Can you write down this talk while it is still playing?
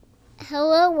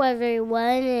Hello,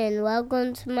 everyone, and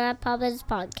welcome to my Papa's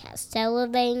podcast,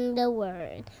 Elevating the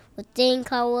Word, with Dean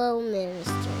Caldwell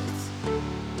Ministries.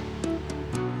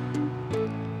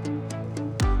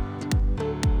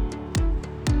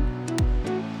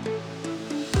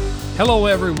 Hello,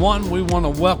 everyone. We want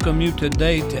to welcome you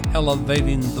today to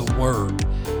Elevating the Word.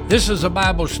 This is a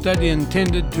Bible study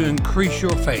intended to increase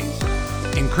your faith,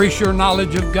 increase your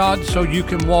knowledge of God so you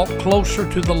can walk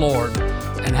closer to the Lord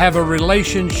and have a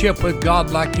relationship with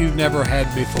God like you've never had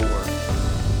before.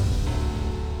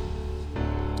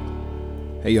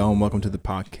 Hey y'all, and welcome to the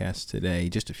podcast today.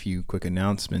 Just a few quick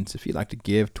announcements. If you'd like to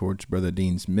give towards Brother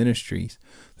Dean's ministries,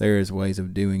 there is ways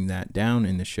of doing that down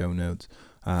in the show notes.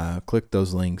 Click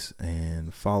those links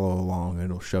and follow along.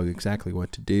 It'll show you exactly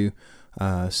what to do.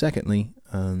 Secondly,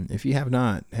 if you have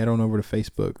not, head on over to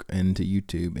Facebook and to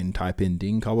YouTube and type in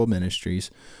Dean Caldwell Ministries.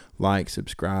 Like,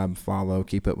 subscribe, follow,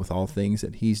 keep up with all things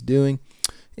that he's doing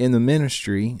in the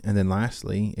ministry. And then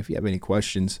lastly, if you have any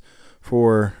questions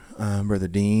for Brother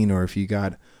Dean, or if you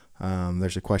got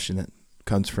there's a question that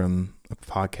comes from a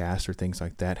podcast or things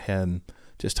like that,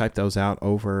 just type those out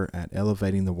over at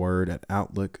Elevating the Word at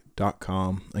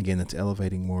Outlook.com. Again, that's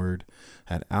Elevating Word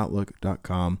at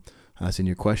Outlook.com. Send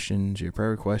your questions, your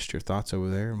prayer requests, your thoughts over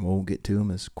there, and we'll get to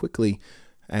them as quickly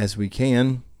as we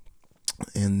can.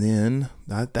 And then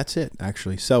that's it,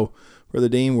 actually. So, Brother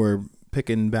Dean, we're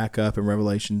picking back up in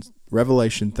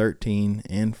Revelation 13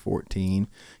 and 14.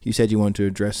 You said you wanted to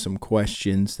address some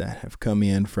questions that have come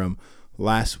in from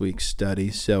last week's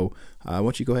study. So, why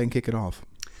don't you go ahead and kick it off?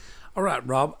 All right,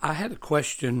 Rob, I had a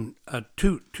question.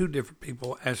 Two different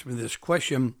people asked me this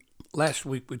question. Last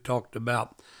week we talked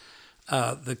about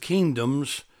the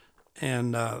kingdoms,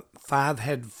 and 5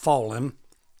 had fallen,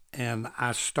 and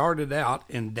I started out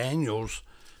in Daniel's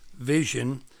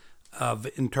vision of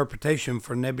interpretation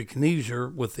for Nebuchadnezzar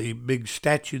with the big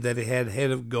statue that he had,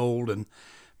 head of gold and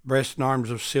breast and arms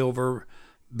of silver,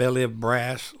 belly of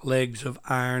brass, legs of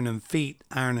iron, and feet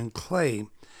iron and clay.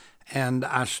 And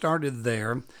I started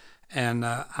there. And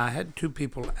I had 2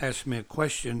 people ask me a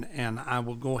question, and I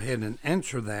will go ahead and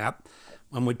answer that.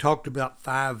 When we talked about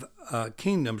 5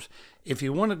 kingdoms, if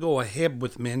you want to go ahead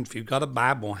with me, and if you've got a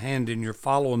Bible hand and you're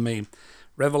following me,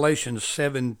 Revelation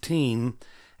 17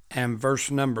 and verse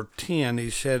number 10, he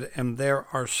said, "And there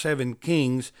are 7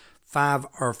 kings, 5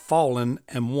 are fallen,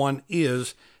 and 1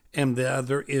 is, and the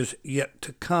other is yet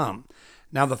to come."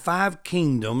 Now, the 5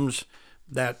 kingdoms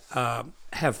that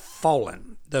have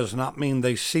fallen does not mean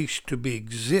they cease to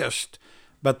exist,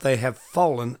 but they have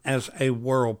fallen as a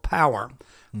world power.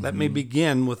 Mm-hmm. Let me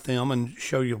begin with them and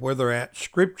show you where they're at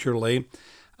scripturally.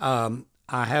 I'm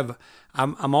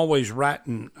always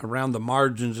writing around the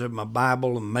margins of my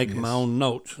Bible and making my own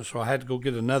notes, and so I had to go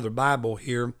get another Bible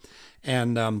here.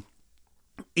 And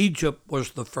Egypt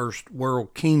was the first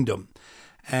world kingdom,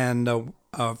 and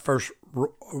first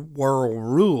world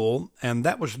rule, and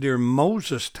that was during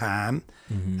Moses' time.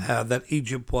 That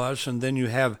Egypt was. And then you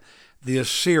have the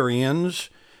Assyrians.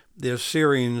 The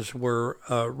Assyrians were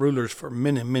rulers for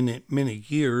many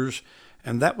years,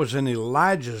 and that was in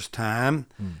Elijah's time.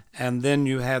 And then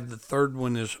you have the third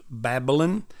one is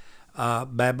Babylon.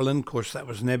 Babylon, of course, that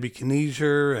was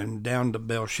Nebuchadnezzar and down to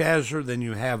Belshazzar. Then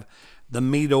you have the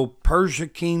Medo-Persia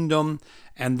kingdom,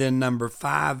 and then number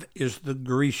 5 is the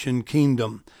Grecian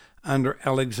kingdom under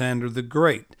Alexander the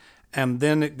Great. And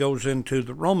then it goes into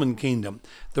the Roman kingdom.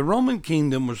 The Roman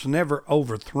kingdom was never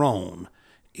overthrown.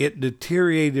 It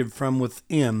deteriorated from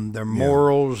within, their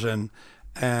morals and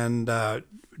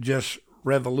just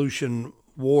revolution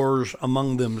wars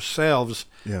among themselves,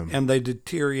 and they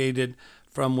deteriorated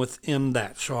from within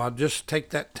that. So I'll just take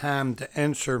that time to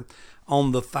answer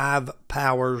on the 5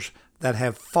 powers that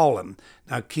have fallen.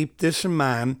 Now keep this in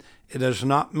mind. It does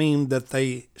not mean that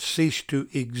they ceased to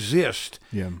exist.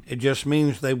 It just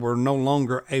means they were no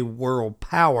longer a world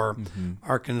power,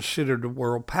 or considered a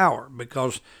world power,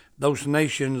 because those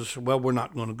nations, well, we're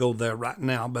not going to go there right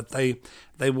now, but they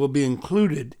will be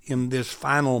included in this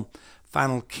final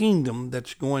kingdom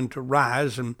that's going to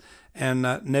rise. And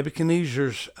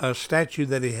Nebuchadnezzar's statue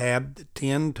that he had, the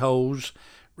 10 toes,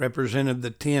 represented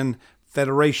the 10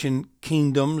 federation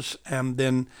kingdoms, and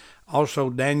then also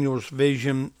Daniel's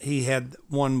vision, he had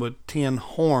one with 10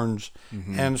 horns.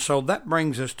 And so that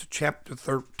brings us to chapter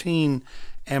 13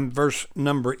 and verse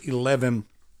number 11.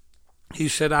 He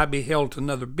said, "I beheld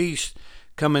another beast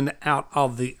coming out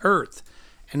of the earth,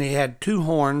 and he had 2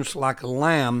 horns like a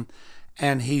lamb,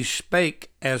 and he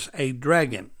spake as a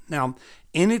dragon." Now,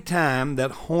 anytime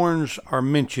that horns are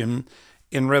mentioned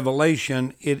in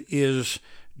Revelation, it is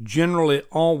generally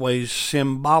always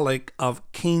symbolic of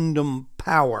kingdom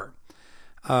power.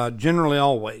 generally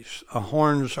always.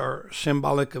 Horns are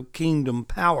symbolic of kingdom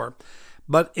power.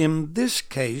 But in this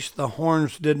case, the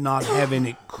horns did not have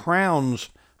any crowns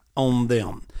on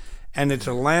them. And it's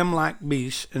a lamb-like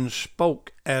beast and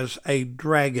spoke as a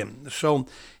dragon. So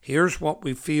here's what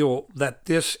we feel that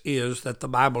this is, that the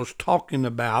Bible's talking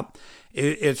about.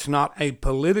 It's not a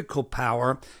political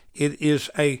power. It is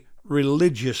a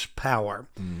religious power.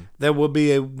 There will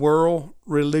be a world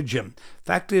religion.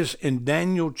 Fact is, in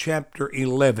Daniel chapter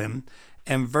 11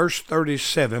 and verse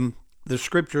 37, the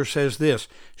scripture says this,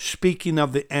 speaking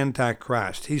of the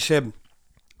Antichrist. He said,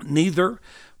 neither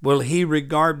will he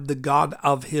regard the God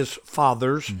of his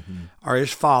fathers, or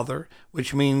his father,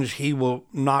 which means he will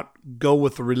not go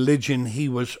with the religion he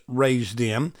was raised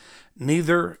in,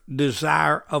 neither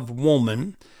desire of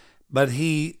woman, but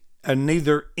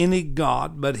neither any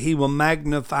God, but he will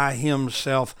magnify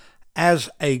himself as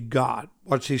a God.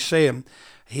 What's he saying?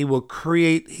 He will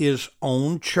create his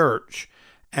own church,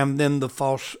 and then the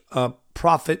false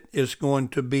prophet is going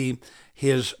to be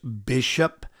his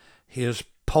bishop, his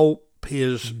pope,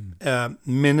 his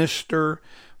minister,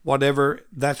 whatever.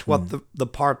 That's what the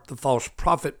part the false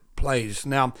prophet plays.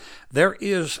 Now, there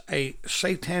is a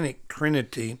satanic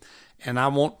trinity, and I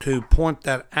want to point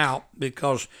that out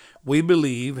because we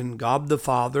believe in God the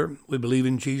Father, we believe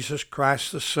in Jesus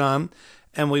Christ the Son,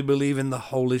 and we believe in the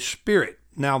Holy Spirit.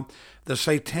 Now, the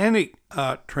satanic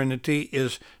trinity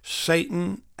is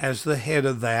Satan as the head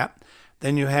of that.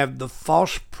 Then you have the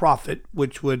false prophet,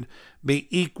 which would be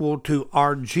equal to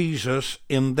our Jesus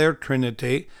in their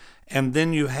trinity. And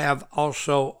then you have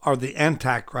also, or the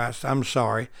Antichrist,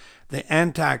 the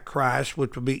Antichrist,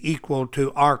 which would be equal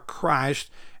to our Christ,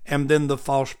 and then the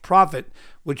false prophet,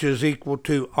 which is equal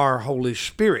to our Holy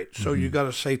Spirit. So you got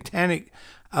a satanic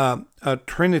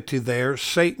trinity there,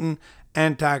 Satan,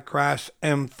 Antichrist,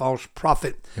 and false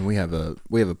prophet. And we have a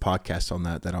podcast on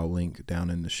that I'll link down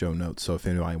in the show notes. So if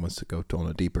anybody wants to go on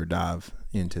a deeper dive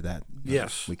into that,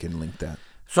 yes, we can link that.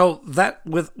 So that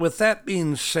with that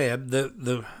being said,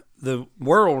 the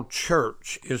world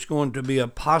church is going to be an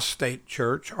apostate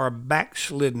church or a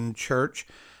backslidden church,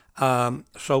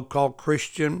 so-called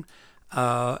Christian,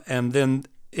 and then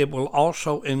it will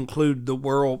also include the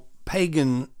world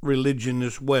pagan religion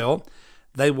as well.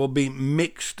 They will be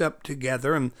mixed up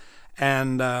together,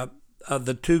 and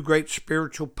the two great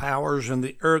spiritual powers in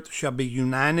the earth shall be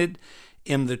united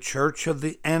in the church of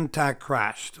the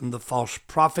Antichrist, and the false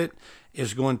prophet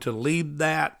is going to lead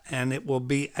that, and it will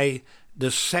be a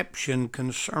deception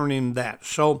concerning that.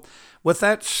 So with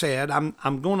that said,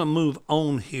 I'm going to move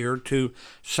on here to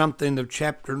something of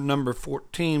chapter number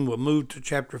 14. We'll move to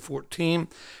chapter 14.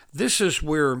 This is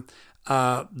where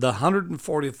the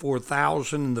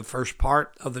 144,000 in the first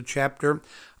part of the chapter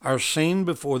are seen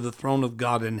before the throne of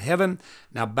God in heaven.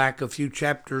 Now, back a few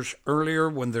chapters earlier,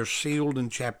 when they're sealed in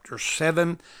chapter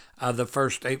 7, the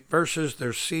first 8 verses,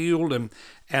 they're sealed,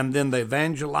 and then they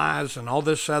evangelize and all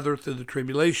this other through the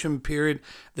tribulation period.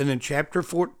 Then in chapter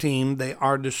 14, they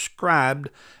are described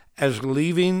as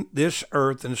leaving this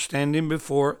earth and standing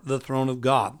before the throne of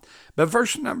God. But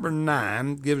verse number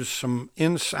 9 gives some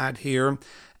insight here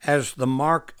as the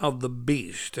mark of the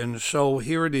beast. And so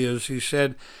here it is. He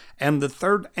said, and the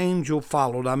third angel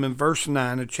followed. I'm in verse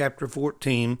 9 of chapter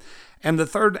 14. And the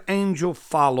third angel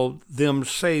followed them,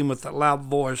 saying with a loud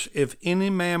voice, if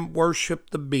any man worship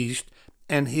the beast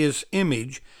and his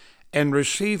image, and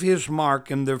receive his mark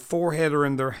in their forehead or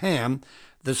in their hand,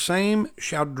 the same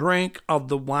shall drink of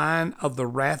the wine of the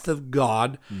wrath of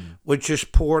God, which is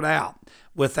poured out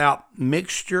without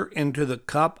mixture into the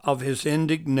cup of his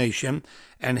indignation,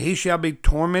 and he shall be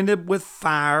tormented with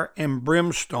fire and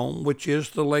brimstone, which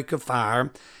is the lake of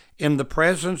fire, in the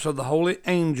presence of the holy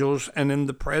angels and in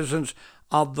the presence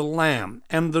of the Lamb.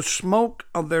 And the smoke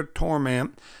of their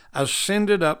torment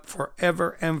ascended up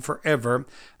forever and forever.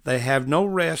 They have no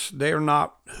rest, they are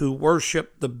not who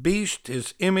worship the beast,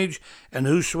 his image, and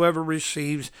whosoever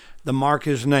receives the mark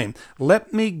his name.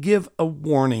 Let me give a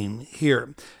warning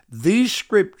here. These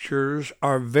scriptures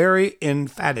are very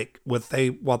emphatic with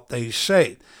what they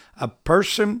say. A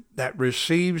person that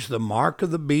receives the mark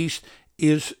of the beast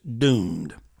is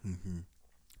doomed.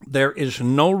 There is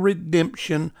no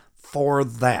redemption for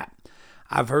that.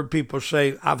 I've heard people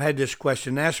say, I've had this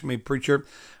question asked me, preacher,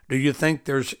 do you think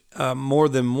there's more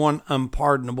than one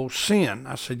unpardonable sin?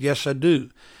 I said, yes, I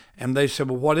do. And they said,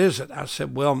 well, what is it? I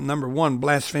said, well, number 1,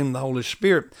 blaspheming the Holy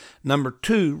Spirit. Number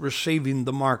 2, receiving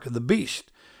the mark of the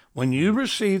beast. When you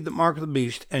receive the mark of the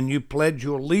beast and you pledge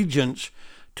your allegiance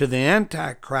to the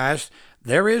Antichrist,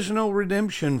 there is no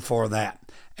redemption for that.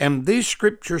 And these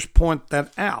scriptures point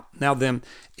that out. Now then,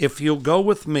 if you'll go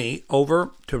with me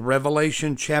over to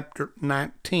Revelation chapter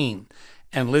 19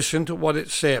 and listen to what it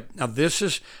said. Now this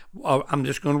is, I'm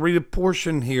just going to read a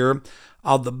portion here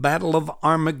of the Battle of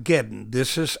Armageddon.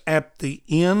 This is at the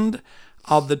end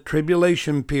of the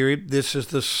tribulation period. This is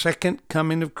the second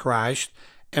coming of Christ.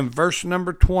 And verse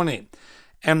number 20,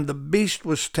 and the beast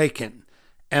was taken,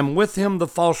 and with him the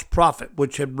false prophet,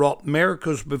 which had wrought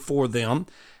miracles before them,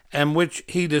 and which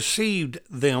he deceived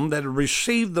them that had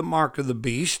received the mark of the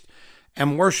beast,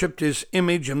 and worshipped his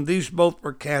image, and these both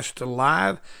were cast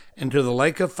alive into the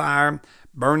lake of fire,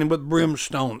 burning with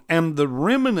brimstone. And the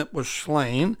remnant was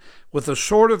slain with the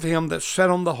sword of him that sat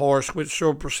on the horse, which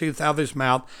sword proceedeth out of his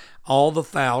mouth. All the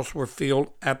fowls were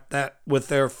filled at that with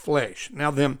their flesh.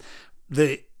 Now then,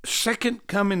 the second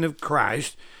coming of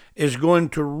Christ is going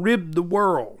to rid the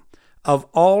world of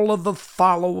all of the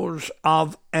followers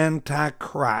of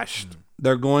Antichrist.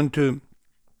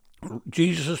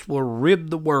 Jesus will rid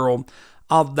the world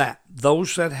of that,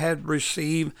 those that had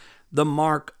received the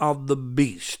mark of the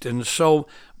beast. And so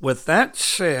with that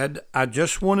said, I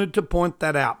just wanted to point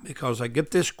that out because I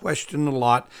get this question a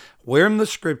lot. Where in the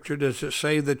scripture does it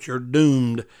say that you're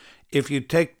doomed if you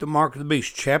take the mark of the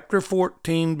beast? Chapter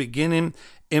 14, beginning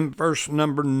in verse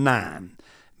number 9.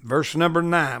 Verse number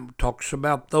 9 talks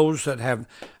about those that have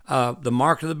the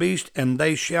mark of the beast, and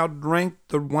they shall drink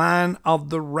the wine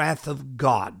of the wrath of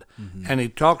God. Mm-hmm. And he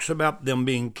talks about them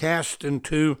being cast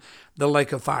into the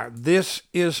lake of fire. This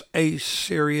is a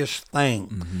serious thing.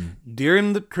 Mm-hmm.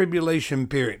 During the tribulation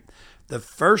period, the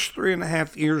first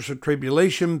 3.5 years of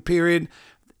tribulation period,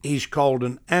 he's called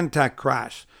an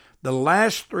Antichrist. The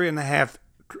last 3.5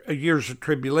 years of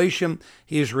tribulation,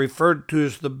 he is referred to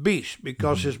as the beast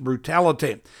because his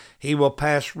brutality. He will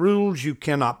pass rules you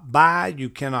cannot buy, you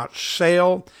cannot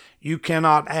sell, you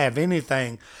cannot have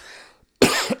anything,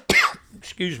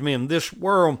 excuse me, in this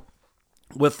world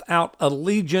without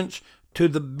allegiance to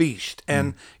the beast.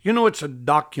 And you know, it's a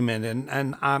document,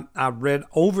 and I read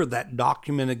over that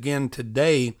document again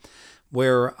today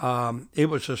where it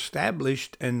was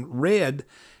established and read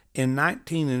in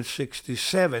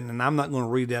 1967, and I'm not going to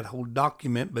read that whole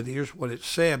document, but here's what it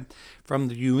said from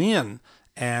the UN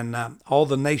and all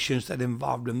the nations that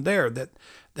involved in there, that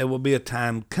there will be a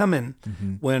time coming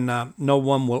when no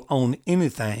one will own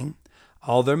anything.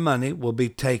 All their money will be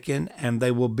taken, and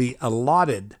they will be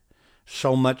allotted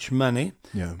so much money,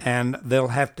 and they'll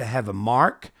have to have a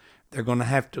mark. They're going to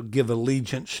have to give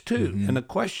allegiance to. And a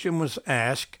question was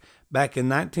asked back in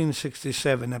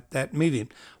 1967 at that meeting,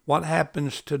 what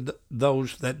happens to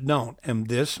those that don't? And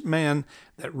this man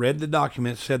that read the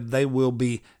document said they will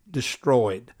be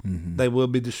destroyed. They will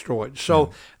be destroyed.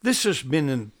 So this has been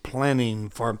in planning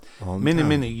for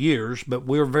many years, but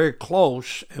we're very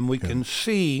close, and we can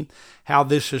see how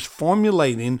this is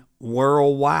formulating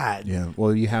worldwide. Yeah,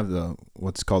 well, you have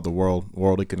what's called the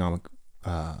World Economic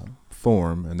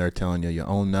Forum, and they're telling you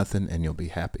own nothing and you'll be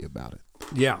happy about it.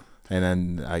 Yeah. And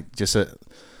then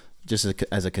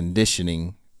as a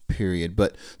conditioning period.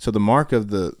 But so the mark of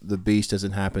the beast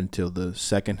doesn't happen till the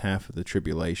second half of the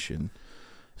tribulation.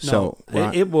 No,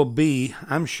 it will be,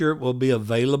 I'm sure it will be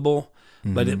available,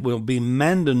 but it will be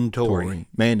mandatory.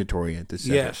 Mandatory at the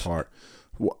second part.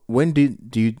 When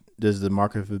does the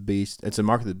mark of the beast, it's a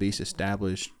mark of the beast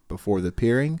established before the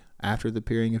appearing, after the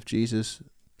appearing of Jesus?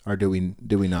 Or do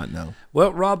we not know?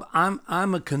 Well, Rob,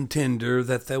 I'm a contender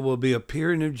that there will be a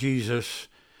appearing of Jesus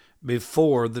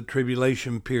before the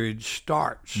tribulation period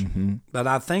starts. But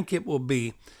I think it will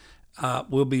be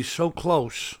so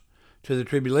close to the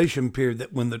tribulation period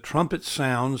that when the trumpet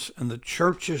sounds and the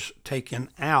church is taken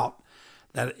out,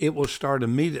 that it will start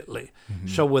immediately.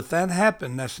 So with that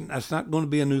happen, that's not going to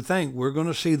be a new thing. We're going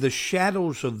to see the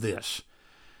shadows of this.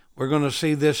 We're going to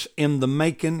see this in the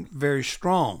making very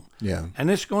strong. Yeah.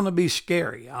 And it's going to be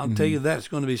scary. I'll tell you that. It's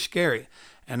going to be scary.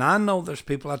 And I know there's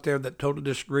people out there that totally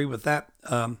disagree with that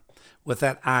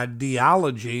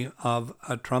ideology of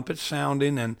a trumpet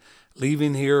sounding and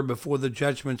leaving here before the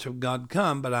judgments of God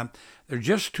come. But there's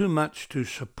just too much to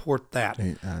support that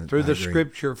through the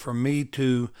scripture for me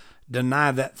to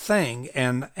deny that thing.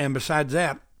 And besides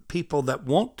that, people that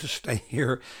want to stay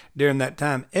here during that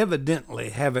time evidently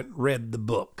haven't read the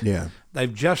book. Yeah.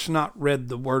 They've just not read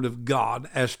the Word of God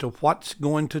as to what's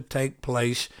going to take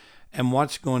place and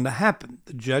what's going to happen.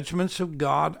 The judgments of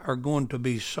God are going to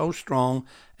be so strong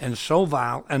and so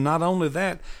vile. And not only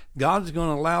that, God's going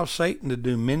to allow Satan to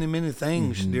do many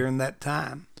things during that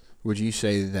time. Would you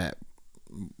say that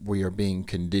we are being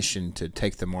conditioned to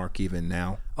take the mark even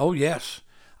now? Oh, yes.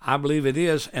 I believe it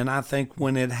is, and I think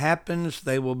when it happens,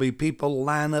 there will be people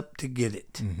line up to get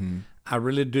it. I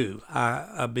really do.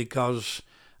 Because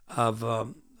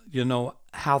of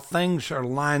how things are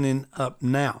lining up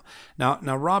now.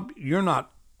 Now, Rob, you're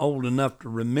not old enough to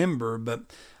remember, but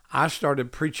I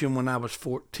started preaching when I was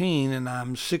 14, and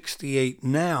I'm 68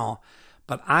 now.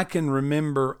 But I can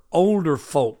remember older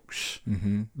folks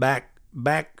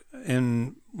back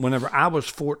in whenever I was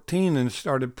 14 and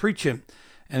started preaching,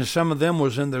 and some of them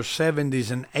was in their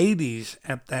 70s and 80s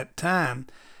at that time,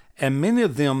 and many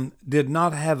of them did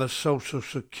not have a Social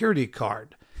Security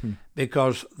card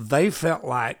because they felt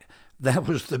like that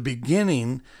was the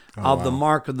beginning of the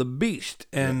mark of the beast.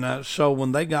 And so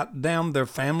when they got down, their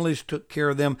families took care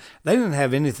of them. They didn't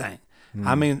have anything.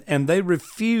 I mean, and they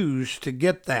refused to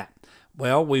get that.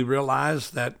 Well, we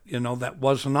realized that, that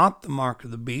was not the mark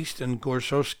of the beast. And, of course,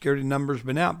 Social Security number's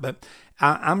been out. But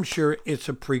I'm sure it's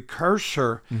a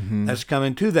precursor that's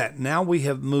coming to that. Now we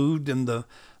have moved in the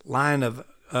line of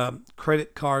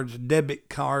credit cards, debit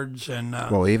cards, and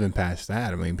well, even past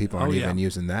that, I mean, people aren't even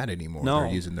using that anymore. No.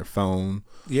 They're using their phone.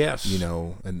 Yes.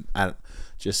 And I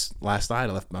just last night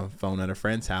I left my phone at a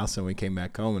friend's house, and we came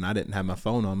back home, and I didn't have my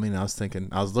phone on me, and I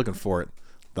was looking for it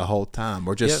the whole time.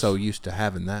 We're just so used to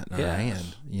having that in our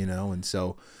hand, and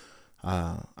so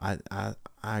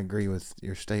I agree with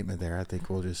your statement there. I think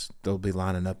they'll be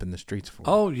lining up in the streets for it.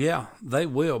 Oh, yeah, they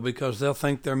will, because they'll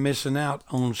think they're missing out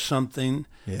on something.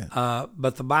 Yeah.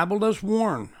 But the Bible does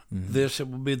warn this. It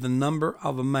will be the number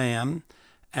of a man,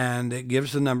 and it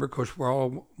gives the number. Of course, we're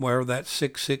all aware of that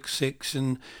 666,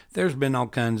 and there's been all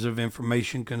kinds of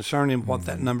information concerning what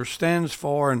that number stands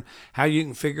for and how you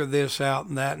can figure this out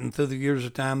and that. And through the years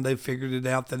of time, they figured it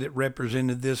out that it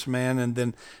represented this man, and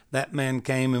then that man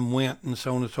came and went, and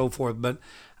so on and so forth. But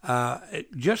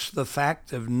just the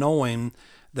fact of knowing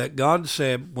that God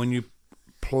said when you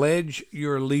pledge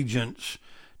your allegiance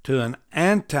to an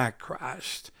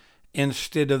antichrist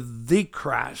instead of the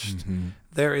Christ,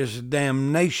 there is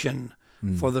damnation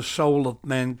for the soul of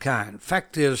mankind.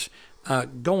 Fact is,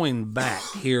 going back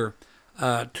here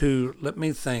to, let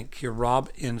me think here, Rob,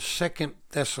 in 2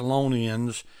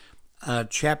 Thessalonians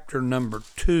chapter number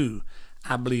 2,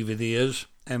 I believe it is,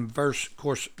 and verse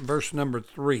number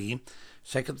 3,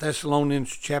 2 Thessalonians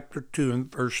chapter 2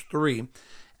 and verse 3,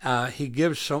 he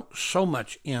gives so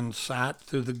much insight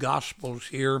through the Gospels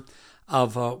here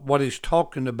of what he's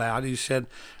talking about. He said,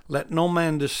 "Let no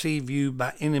man deceive you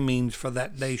by any means, for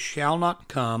that day shall not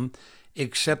come,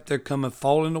 except there come a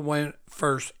falling away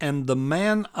first, and the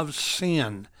man of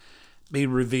sin be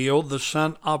revealed, the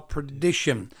son of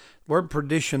perdition." The word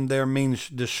perdition there means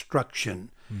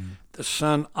destruction, the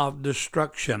son of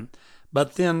destruction.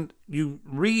 But then you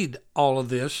read all of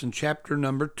this in chapter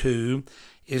number 2,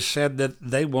 is said that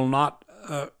they will not,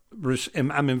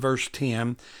 I'm in verse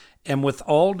 10, "and with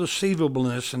all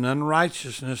deceivableness and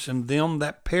unrighteousness in them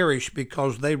that perish,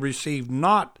 because they receive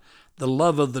not the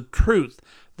love of the truth,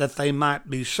 that they might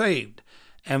be saved.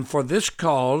 And for this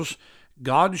cause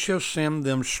God shall send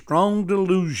them strong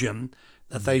delusion,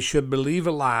 that they should believe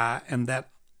a lie, and that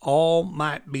all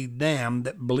might be damned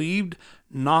that believed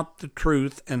not the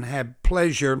truth, and had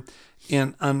pleasure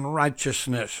in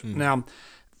unrighteousness." Now,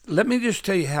 let me just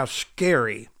tell you how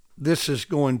scary this is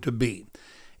going to be.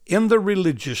 In the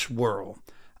religious world,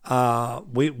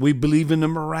 we believe in a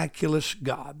miraculous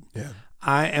God. Yeah.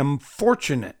 I am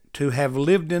fortunate to have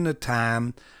lived in a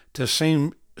time to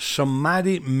see some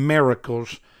mighty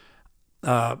miracles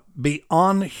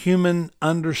beyond human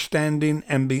understanding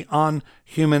and beyond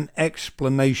human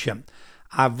explanation.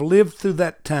 I've lived through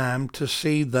that time to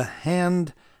see the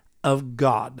hand of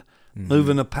God move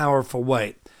in a powerful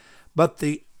way. But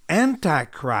the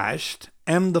Antichrist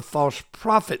and the false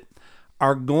prophet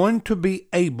are going to be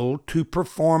able to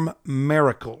perform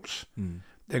miracles.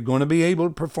 They're going to be able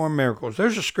to perform miracles.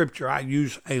 There's a scripture I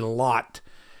use a lot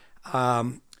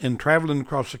in traveling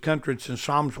across the country. It's in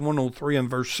Psalms 103 and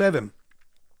verse 7.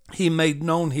 "He made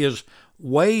known his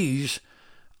ways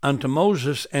unto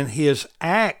Moses, and his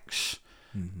acts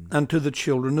unto the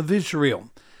children of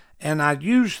Israel." And I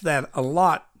use that a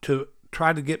lot to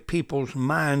try to get people's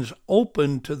minds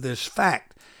open to this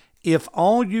fact. If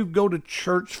all you go to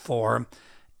church for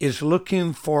is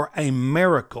looking for a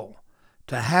miracle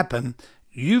to happen,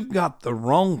 you've got the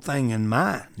wrong thing in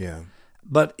mind. Yeah.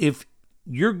 But if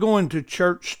you're going to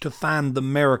church to find the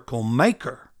miracle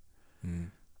maker,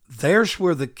 there's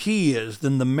where the key is.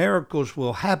 Then the miracles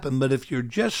will happen. But if you're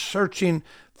just searching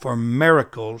for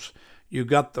miracles, you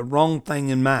got the wrong thing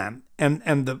in mind. And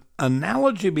the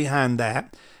analogy behind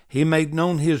that, "He made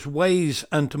known his ways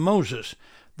unto Moses."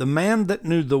 The man that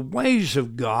knew the ways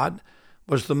of God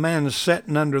was the man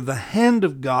sitting under the hand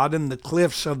of God in the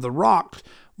cliffs of the rocks,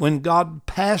 when God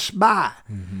passed by.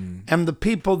 And the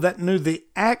people that knew the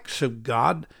acts of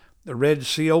God, the Red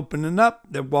Sea opening up,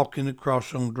 they're walking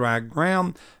across on dry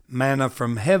ground, manna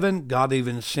from heaven. God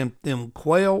even sent them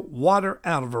quail, water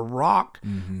out of a rock.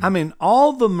 I mean,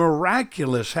 all the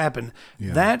miraculous happened.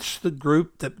 Yeah. That's the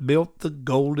group that built the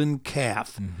golden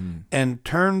calf and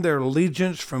turned their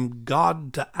allegiance from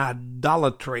God to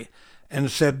idolatry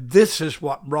and said, this is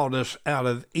what brought us out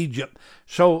of Egypt.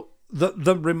 So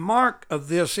the remark of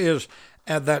this is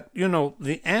that, you know,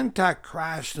 the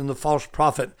Antichrist and the false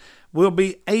prophet will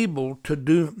be able to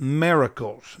do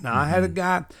miracles. Now, I had a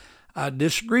guy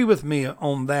disagree with me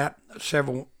on that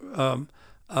about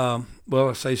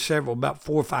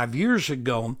 4 or 5 years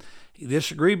ago. He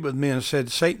disagreed with me and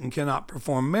said Satan cannot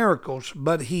perform miracles,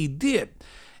 but he did.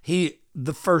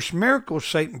 The first miracle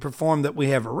Satan performed that we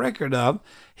have a record of,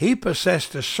 he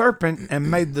possessed a serpent and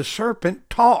made the serpent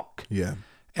talk. Yeah.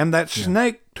 And that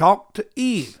snake talked to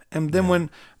Eve. And then when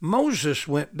Moses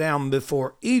went down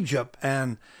before Egypt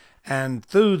and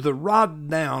threw the rod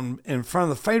down in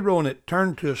front of Pharaoh and it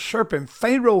turned to a serpent,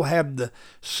 Pharaoh had the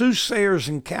soothsayers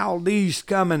and Chaldees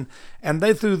coming and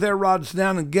they threw their rods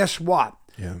down, and guess what?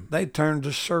 Yeah. They turned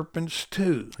to serpents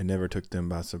too. It never took them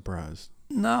by surprise.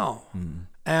 No.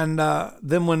 And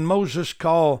then when Moses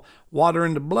called water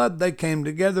into blood, they came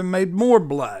together and made more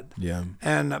blood. Yeah.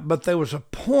 But there was a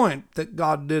point that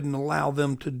God didn't allow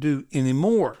them to do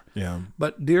anymore. Yeah.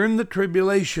 But during the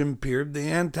tribulation period,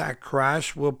 the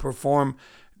Antichrist will perform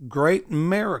great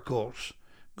miracles,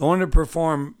 going to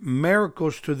perform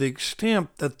miracles to the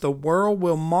extent that the world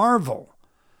will marvel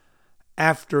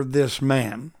after this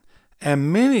man.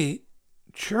 And many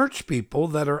church people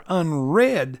that are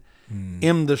unread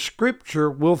in the scripture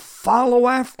will follow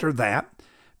after that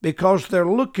because they're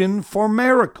looking for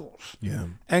miracles. Yeah.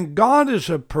 And God is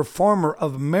a performer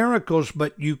of miracles,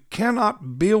 but you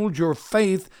cannot build your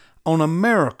faith on a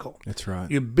miracle. That's right.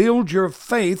 You build your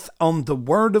faith on the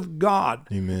Word of God.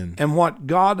 Amen. And what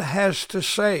God has to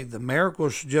say. The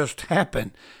miracles just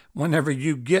happen whenever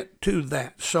you get to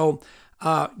that. So,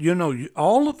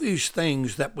 all of these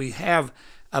things that we have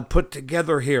put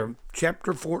together here.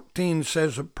 Chapter 14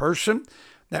 says a person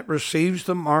that receives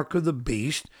the mark of the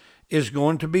beast is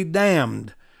going to be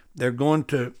damned. They're going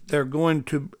to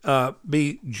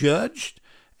be judged,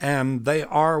 and they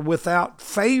are without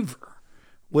favor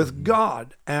with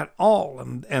God at all.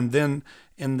 And then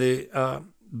in the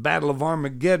battle of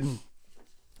Armageddon,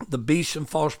 the beast and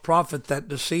false prophet that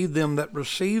deceived them that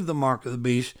received the mark of the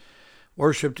beast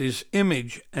worshipped his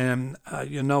image, and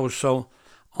so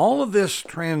all of this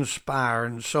transpired.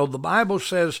 And so the Bible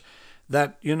says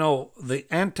that, the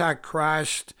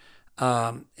Antichrist,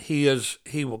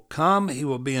 he will come, he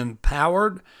will be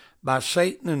empowered by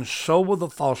Satan, and so will the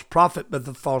false prophet, but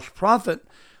the false prophet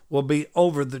will be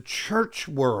over the church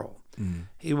world.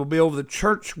 He will be over the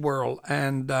church world,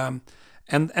 and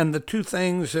the two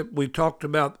things that we talked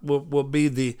about will be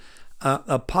the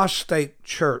apostate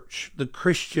church, the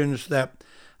Christians that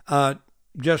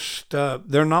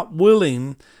they're not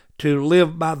willing to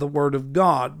live by the Word of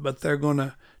God, but they're going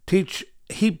to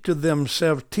heap to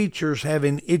themselves teachers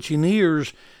having itching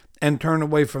ears and turn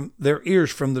away from their ears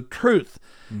from the truth.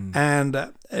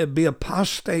 And it'd be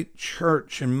apostate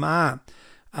church. And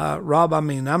Rob,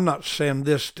 I'm not saying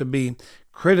this to be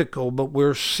critical, but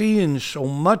we're seeing so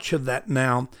much of that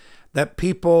now, that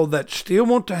people that still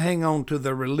want to hang on to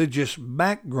their religious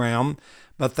background,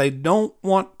 but they don't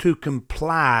want to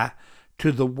comply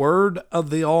to the word of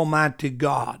the Almighty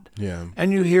God. Yeah.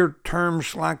 And you hear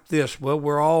terms like this, well,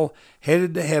 we're all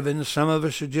headed to heaven. Some of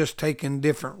us are just taking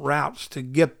different routes to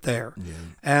get there. Yeah.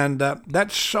 And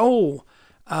that's so,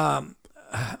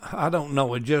 I don't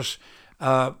know, it just,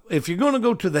 if you're going to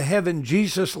go to the heaven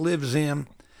Jesus lives in,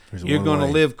 you're going to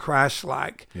live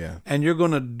Christ-like. Yeah. And you're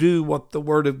going to do what the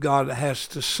Word of God has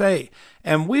to say.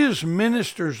 And we as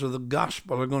ministers of the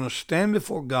gospel are going to stand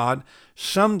before God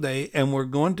someday, and we're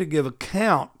going to give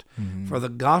account for the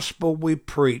gospel we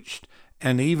preached,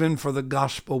 and even for the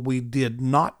gospel we did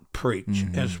not preach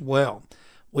as well.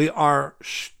 We are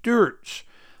stewards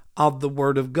of the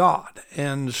Word of God.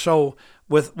 And so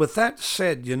with that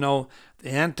said, the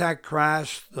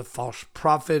Antichrist, the false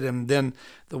prophet, and then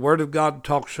the Word of God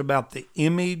talks about the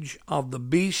image of the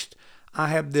beast. I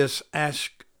had this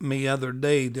asked me other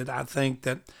day, did I think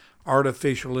that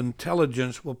artificial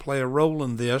intelligence will play a role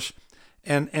in this?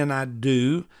 And I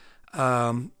do.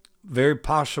 Very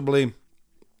possibly,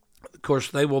 of course,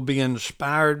 they will be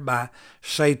inspired by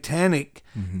satanic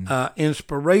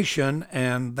inspiration,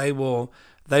 and they will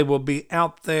be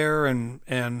out there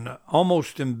and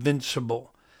almost invincible.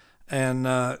 And,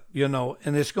 and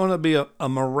it's going to be a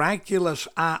miraculous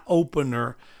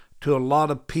eye-opener to a lot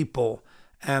of people.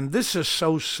 And this is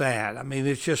so sad. I mean,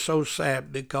 it's just so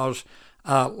sad because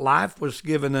life was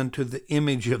given unto the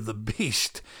image of the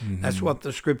beast. Mm-hmm. That's what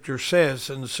the scripture says.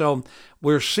 And so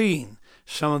we're seeing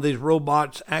some of these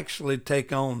robots actually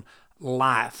take on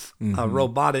life,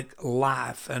 robotic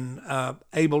life, and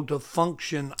able to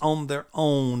function on their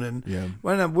own. And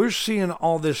we're seeing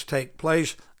all this take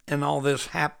place and all this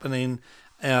happening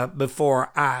before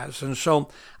our eyes. And so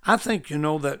I think,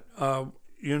 that,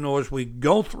 as we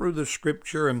go through the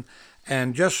scripture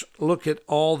and just look at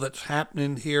all that's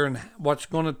happening here and what's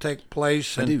going to take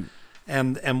place. And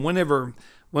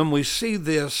when we see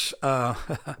this,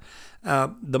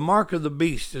 the mark of the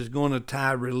beast is going to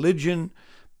tie religion,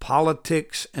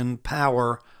 politics, and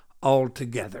power all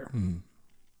together.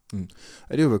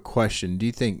 I do have a question. Do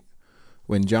you think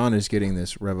when John is getting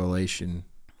this revelation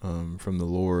from the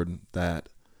Lord, that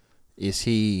is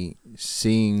he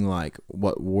seeing like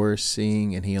what we're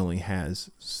seeing, and he only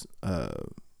has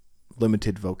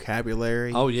limited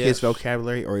vocabulary? Oh, yes. His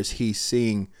vocabulary, or is he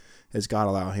seeing? Has God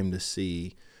allow him to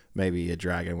see maybe a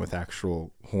dragon with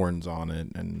actual horns on it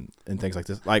and things like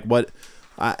this? Like what?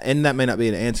 And that may not be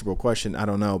an answerable question. I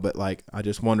don't know, but like I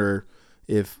just wonder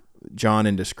if John,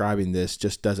 in describing this,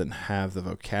 just doesn't have the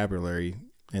vocabulary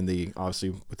and obviously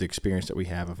with the experience that we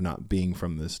have of not being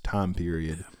from this time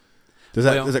period. Does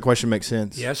that question make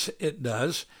sense? Yes, it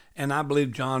does. And I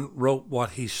believe John wrote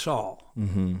what he saw.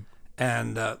 Mm-hmm.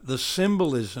 And the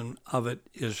symbolism of it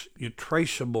is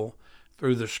traceable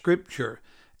through the scripture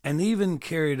and even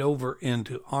carried over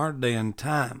into our day and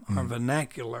time, our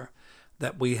vernacular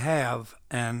that we have,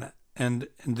 and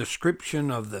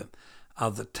description of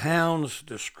the towns,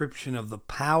 description of the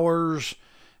powers,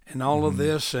 and all of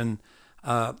this. And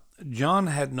John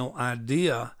had no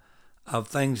idea of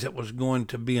things that was going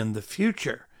to be in the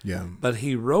future. Yeah. But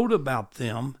he wrote about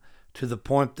them to the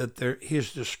point that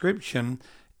his description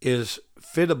is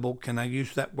fittable. Can I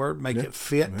use that word? Make it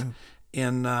fit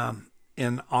in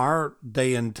our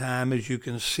day and time, as you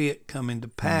can see it coming to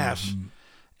pass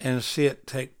and see it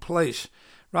take place.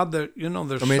 Rob, there's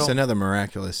it's another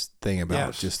miraculous thing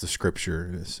about just the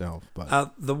scripture itself.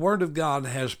 But the Word of God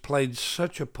has played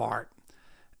such a part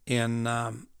in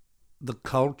the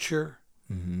culture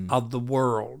of the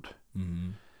world,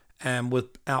 and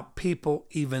without people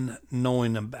even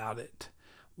knowing about it.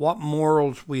 What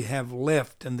morals we have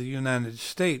left in the United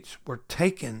States were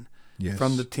taken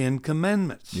from the Ten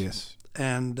Commandments. Yes.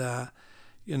 And,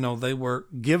 they were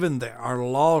given there. Our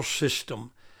law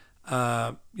system,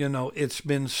 it's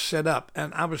been set up.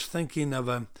 And I was thinking of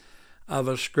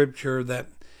a scripture that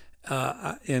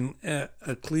in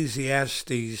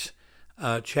Ecclesiastes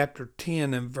chapter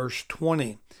 10 and verse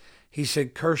 20, he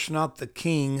said, "Curse not the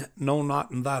king, no,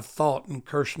 not in thy thought, and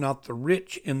curse not the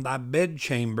rich in thy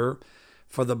bedchamber,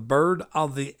 for the bird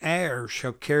of the air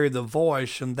shall carry the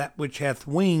voice, and that which hath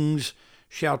wings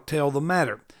shall tell the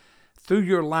matter." Through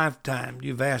your lifetime,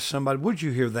 you've asked somebody, "Would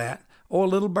you hear that?" "Oh, a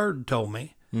little bird told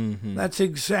me." Mm-hmm. That's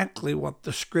exactly what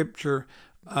the scripture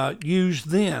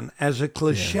used then as a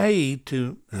cliche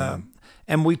to,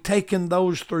 and we've taken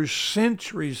those through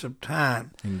centuries of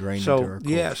time. Ingrained into our culture.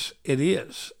 Yes, it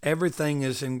is. Everything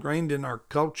is ingrained in our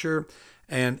culture,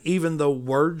 and even though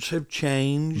words have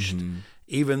changed,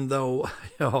 even though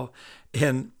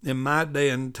in my day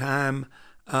and time,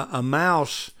 a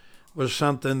mouse was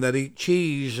something that eat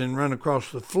cheese and run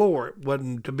across the floor. It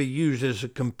wasn't to be used as a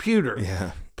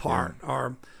computer part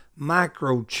or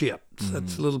microchips.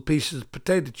 That's little pieces of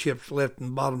potato chips left in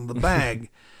the bottom of the bag.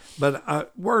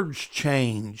 But words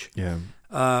change,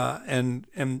 and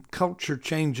culture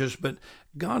changes. But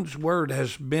God's word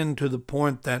has been to the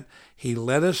point that He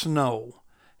let us know.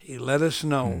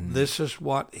 This is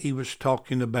what He was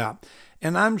talking about.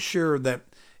 And I'm sure that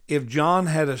if John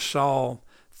had saw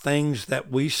things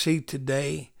that we see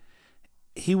today,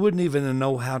 he wouldn't even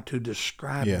know how to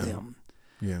describe them.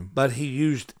 Yeah. But he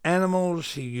used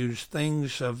animals, he used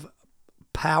things of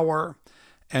power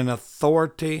and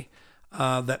authority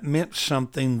that meant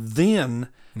something then,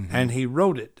 and he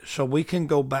wrote it. So we can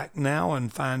go back now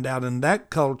and find out in that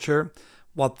culture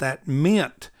what that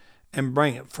meant and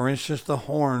bring it. For instance, the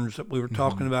horns that we were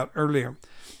talking about earlier.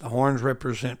 The horns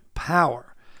represent power.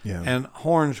 Yeah. And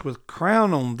horns with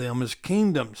crown on them is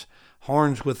kingdoms.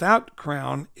 Horns without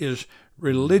crown is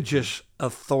religious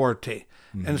authority.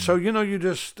 And so, you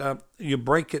just, you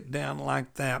break it down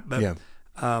like that. But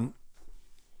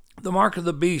the mark of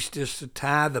the beast is to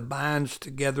tie the binds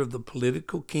together the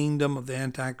political kingdom of the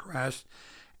Antichrist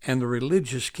and the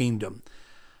religious kingdom.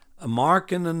 A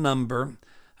mark and a number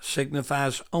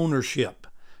signifies ownership.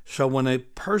 So when a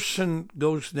person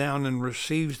goes down and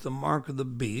receives the mark of the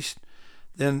beast,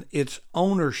 then it's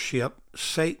ownership.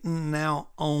 Satan now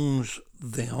owns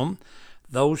them.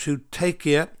 Those who take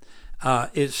it,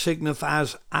 it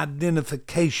signifies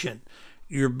identification.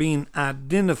 You're being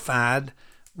identified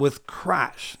with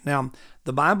Christ. Now,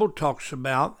 the Bible talks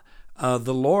about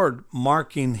the Lord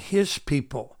marking his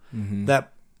people.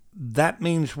 That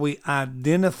means we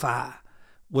identify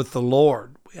with the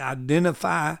Lord. We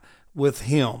identify with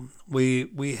him.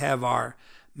 We have our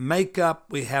makeup.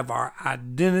 We have our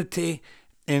identity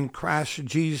in Christ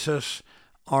Jesus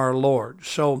our Lord.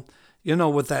 So,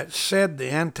 with that said,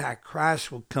 the Antichrist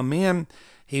will come in.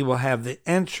 He will have the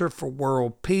answer for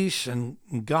world peace, and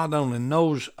God only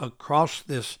knows across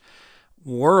this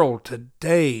world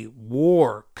today,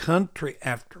 war, country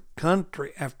after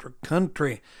country after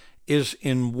country is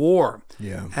in war.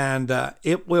 Yeah. And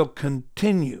it will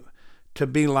continue to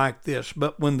be like this.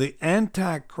 But when the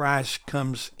Antichrist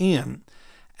comes in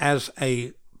as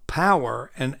a power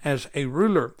and as a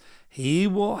ruler, he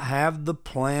will have the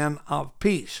plan of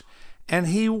peace. And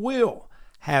he will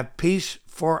have peace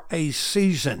for a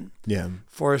season. Yeah.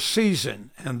 For a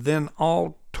season. And then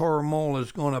all turmoil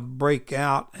is going to break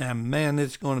out, and man,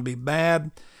 it's going to be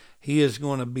bad. He is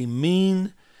going to be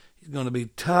mean. He's going to be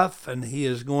tough, and he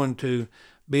is going to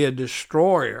be a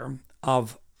destroyer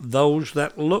of those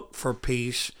that look for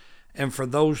peace and for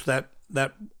those that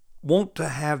want to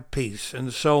have peace.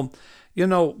 And so,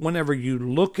 whenever you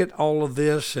look at all of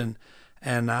this, and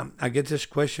I get this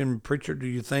question, preacher, do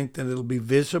you think that it'll be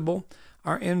visible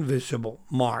or invisible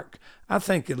mark? I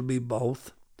think it'll be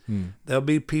both. There'll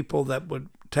be people that would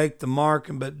take the mark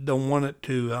but don't want it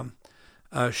to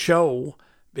show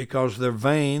because they're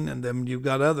vain, and then you've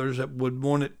got others that would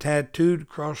want it tattooed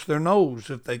across their nose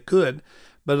if they could,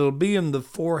 but it'll be in the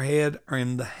forehead or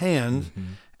in the hands,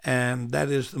 and that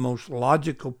is the most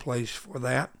logical place for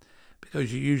that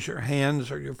because you use your hands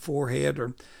or your forehead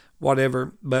or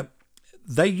whatever. But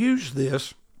they use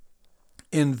this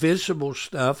invisible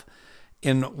stuff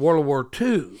in World War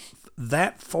II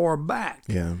that far back.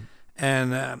 Yeah.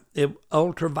 And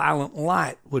ultraviolet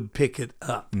light would pick it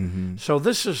up. So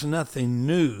this is nothing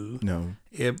new. No.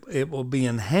 It will be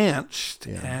enhanced,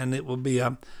 and it will be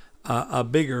a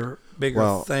bigger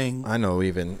thing. I know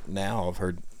even now I've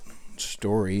heard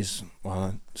stories,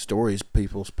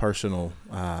 people's personal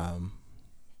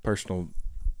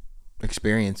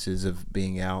experiences of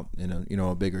being out in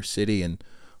a bigger city and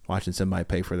watching somebody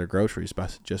pay for their groceries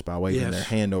just by waving their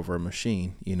hand over a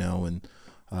machine, and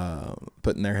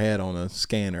putting their head on a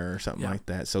scanner or something like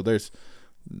that. So there's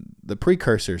the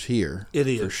precursors here. It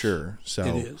is for sure. So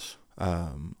it is.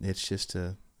 It's just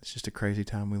a crazy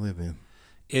time we live in.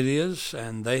 It is,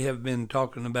 and they have been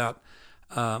talking about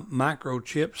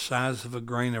microchips size of a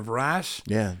grain of rice.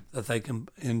 Yeah. That they can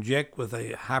inject with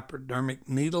a hypodermic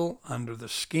needle under the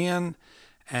skin,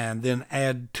 and then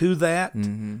add to that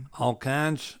all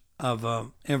kinds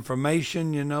of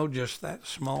information, just that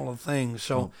small of things.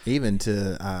 So even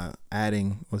to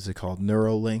adding, what's it called,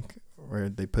 Neuralink, where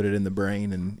they put it in the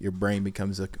brain and your brain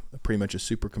becomes pretty much a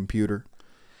supercomputer.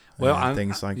 Well,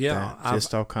 things like that.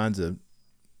 Just all kinds of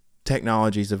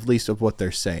technologies, at least of what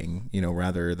they're saying,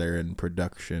 rather they're in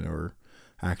production or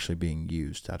actually being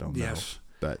used. I don't know. Yes.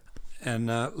 But and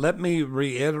let me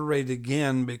reiterate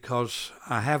again, because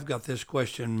I have got this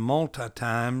question multi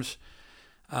times.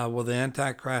 Will the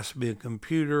Antichrist be a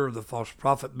computer or the false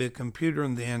prophet be a computer?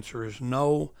 And the answer is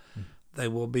no. They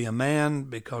will be a man,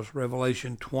 because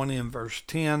Revelation 20 and verse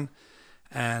 10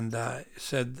 and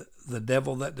said the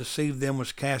devil that deceived them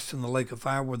was cast in the lake of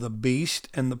fire where the beast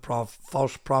and the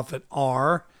false prophet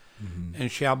are and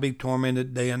shall be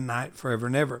tormented day and night forever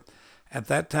and ever. At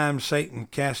that time, Satan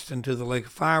cast into the lake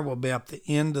of fire will be at the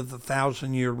end of the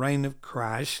 1,000-year reign of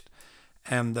Christ.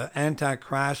 And the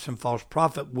Antichrist and false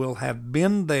prophet will have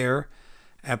been there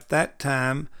at that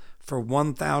time for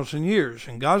 1,000 years.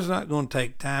 And God's not going to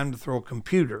take time to throw a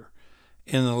computer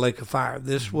in the lake of fire.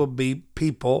 This will be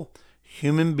people,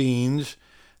 human beings,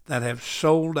 that have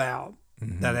sold out,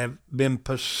 that have been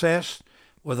possessed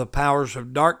with the powers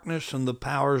of darkness and the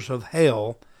powers of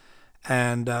hell,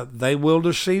 and they will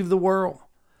deceive the world.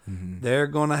 They're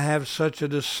going to have such a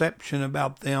deception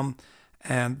about them,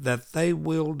 and that they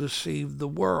will deceive the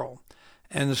world.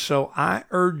 And so I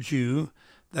urge you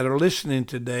that are listening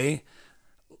today,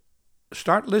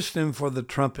 start listening for the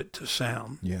trumpet to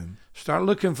sound. Yeah. Start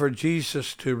looking for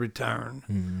Jesus to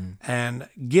return. And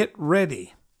get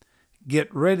ready.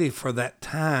 Get ready for that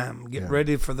time. Get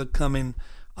ready for the coming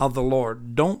of the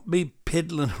Lord. Don't be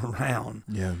piddling around.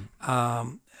 Yeah.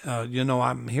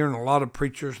 I'm hearing a lot of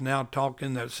preachers now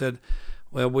talking that said,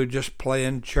 well, we're just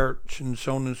playing church and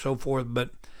so on and so forth.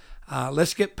 But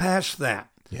let's get past that.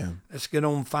 Yeah. Let's get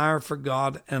on fire for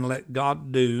God and let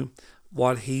God do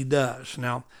what He does.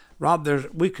 Now, Rob,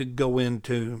 we could go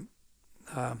into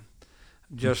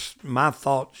just my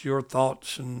thoughts, your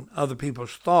thoughts, and other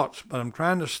people's thoughts, but I'm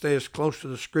trying to stay as close to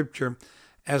the Scripture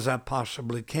as I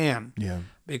possibly can. Yeah.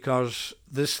 Because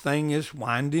this thing is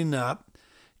winding up.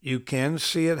 You can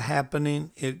see it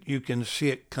happening. You can see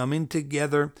it coming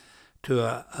together to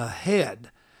a head.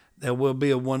 There will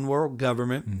be a one world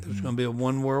government. Mm-hmm. There's going to be a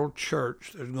one world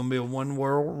church. There's going to be a one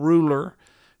world ruler,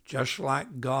 just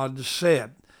like God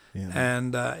said. Yeah.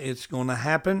 And it's going to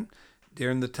happen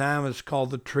during the time it's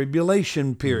called the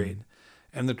tribulation period.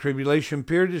 Mm-hmm. And the tribulation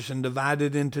period is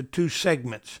divided into two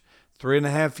segments,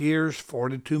 3.5 years,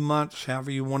 42 months,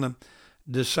 however you want to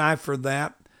decipher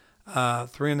that.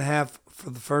 3.5 for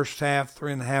the first half,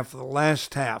 3.5 for the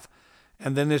last half.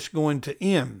 And then it's going to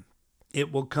end.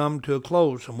 It will come to a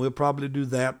close, and we'll probably do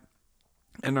that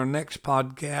in our next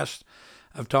podcast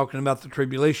of talking about the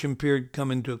tribulation period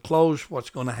coming to a close, what's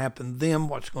going to happen then,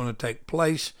 what's going to take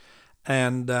place,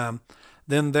 and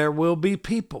then there will be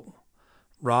people,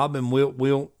 Rob, and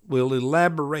we'll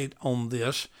elaborate on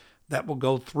this, that will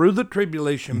go through the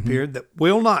tribulation period, that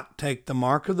will not take the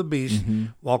mark of the beast,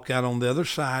 walk out on the other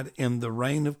side in the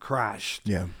reign of Christ.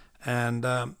 Yeah, and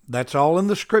that's all in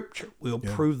the Scripture. We'll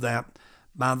prove that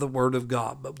by the Word of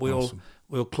God. But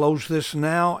we'll close this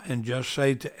now and just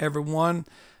say to everyone,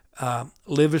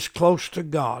 live as close to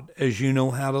God as you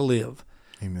know how to live.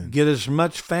 Amen. Get as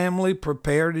much family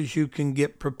prepared as you can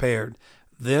get prepared.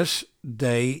 This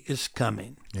day is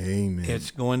coming. Amen.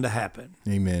 It's going to happen.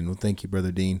 Amen. Well, thank you,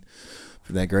 Brother Dean,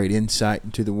 for that great insight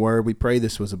into the Word. We pray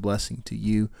this was a blessing to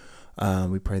you.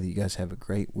 We pray that you guys have a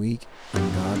great week,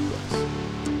 and God bless.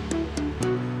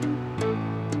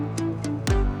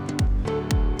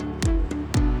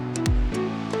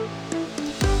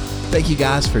 Thank you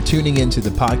guys for tuning into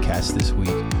the podcast this week.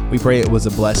 We pray it was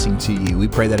a blessing to you. We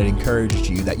pray that it encouraged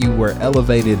you, that you were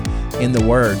elevated in the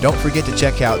Word. Don't forget to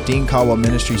check out Dean Caldwell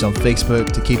Ministries on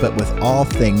Facebook to keep up with all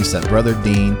things that Brother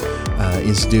Dean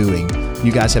is doing.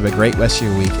 You guys have a great rest of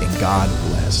your week, and God bless.